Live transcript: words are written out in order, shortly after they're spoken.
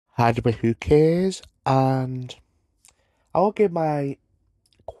Hi, but who cares? And I'll give my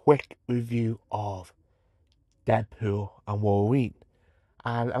quick review of Deadpool and Wolverine.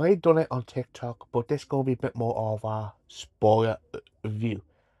 And I've already done it on TikTok, but this is going to be a bit more of a spoiler review.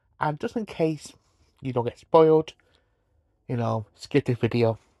 And just in case you don't get spoiled, skip this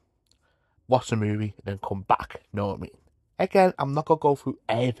video, watch the movie, and then come back. You know what I mean? Again, I'm not going to go through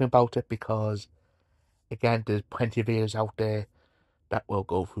everything about it because, again, there's plenty of videos out there that will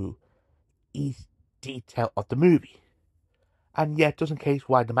go through each detail of the movie. And yet, just in case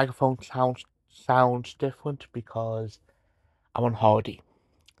why the microphone sounds different because I'm on holiday.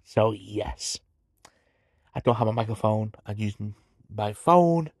 So yes, I don't have a microphone. I'm using my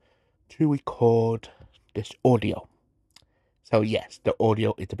phone to record this audio. So yes, the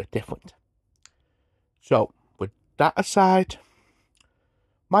audio is a bit different. So with that aside,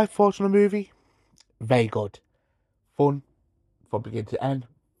 my thoughts on the movie: very good, fun from beginning to end,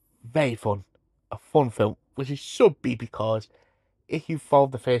 very fun, a fun film, which it should be because if you follow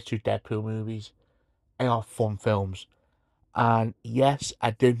the first two Deadpool movies, they are fun films. And yes,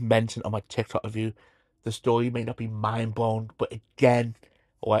 I did mention on my TikTok review, the story may not be mind blown, but again,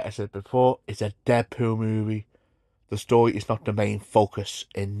 like I said before, it's a Deadpool movie. The story is not the main focus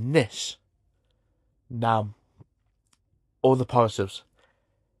in this. Now, all the positives,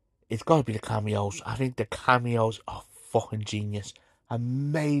 it's got to be the cameos. I think the cameos are fucking genius. I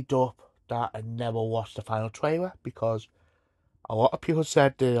made up that I never watched the final trailer because a lot of people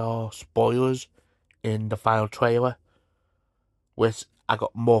said there are spoilers in the final trailer, which I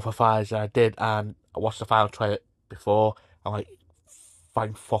got more for fires than I did, and I watched the final trailer before. I'm like,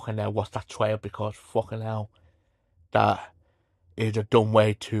 thank fucking hell, watch that trailer because fucking hell, that is a dumb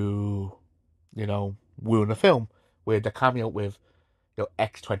way to, ruin the film. With the cameo with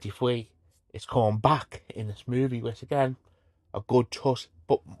X-23, it's coming back in this movie, which again, a good touch.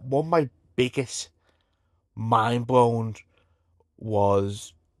 But one of my biggest mind blown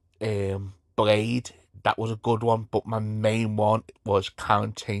was Blade. That was a good one, but my main one was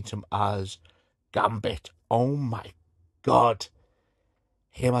Karen Tatum as Gambit. Oh my god,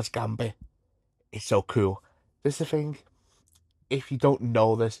 him as Gambit is so cool. This is the thing, if you don't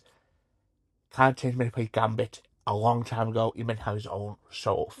know this, Karen Tatum meant to play Gambit a long time ago. He meant to have his own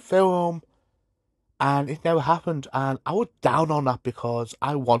solo film, and it never happened. And I was down on that because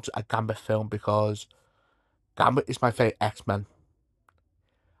I wanted a Gambit film because Gambit is my favorite X-Men.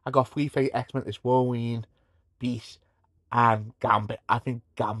 I got three favorite X-Men: it's Wolverine, Beast, and Gambit. I think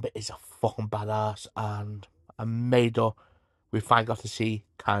Gambit is a fucking badass, and I'm made up. We finally got to see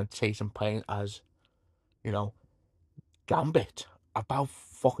Karen Tatum playing as, you know, Gambit. About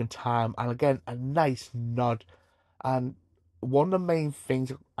fucking time, and again, a nice nod. And one of the main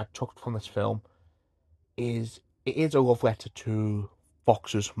things I took from this film is it is a love letter to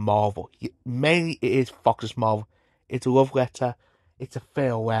Fox's Marvel. Mainly, it is Fox's Marvel. It's a love letter. It's a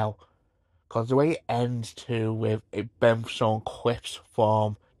farewell. Because the way it ends too, with it them showing clips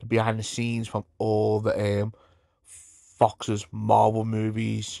from the behind the scenes from all the Fox's Marvel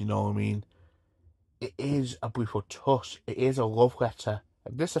movies, you know what I mean? It is a beautiful touch. It is a love letter.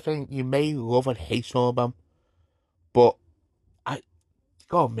 And this is the thing, you may love and hate some of them, but I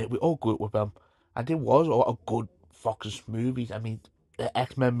gotta admit, we all grew up with them. And there was a lot of good Fox's movies. I mean, the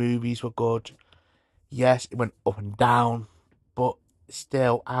X-Men movies were good. Yes, it went up and down, but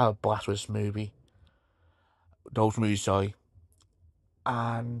still, I had a blast with this movie. Those movies, sorry.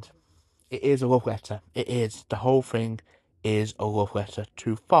 And it is a love letter. It is. The whole thing is a love letter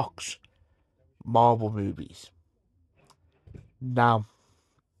to Fox Marvel movies. Now,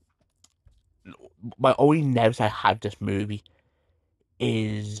 my only note I had this movie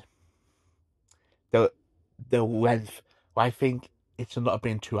is the the length. I think it's not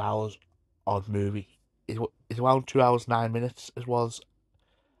been 2 hours odd movie. It's around 2 hours 9 minutes as was.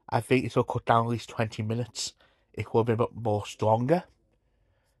 I think it's will cut down at least 20 minutes. It could have been a bit more stronger.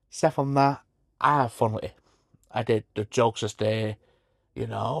 Except from that, I had fun with it. I did. The jokes is there.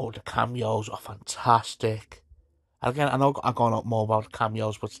 The cameos are fantastic. And again, I know I'm going on more about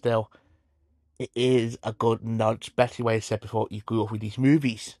cameos, but still, it is a good nod, especially when I said before, you grew up with these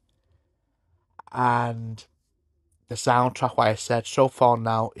movies. And the soundtrack, like I said, so far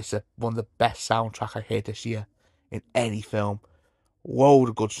now, is one of the best soundtrack I heard this year in any film. Load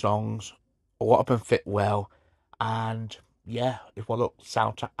of good songs, a lot of them fit well, and yeah, if I look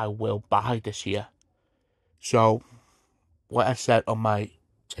soundtrack, I will buy this year. So, like I said on my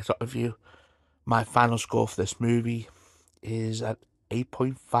TikTok review, my final score for this movie is at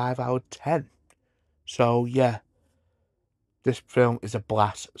 8.5 out of 10. So yeah, this film is a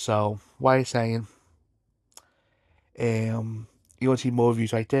blast. So what are you saying? Um, you want to see more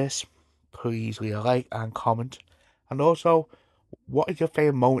reviews like this, please leave a like and comment. And also, what is your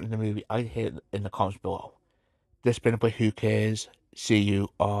favourite moment in the movie? I hit it in the comments below. This has been a Brit Who Cares. See you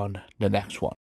on the next one.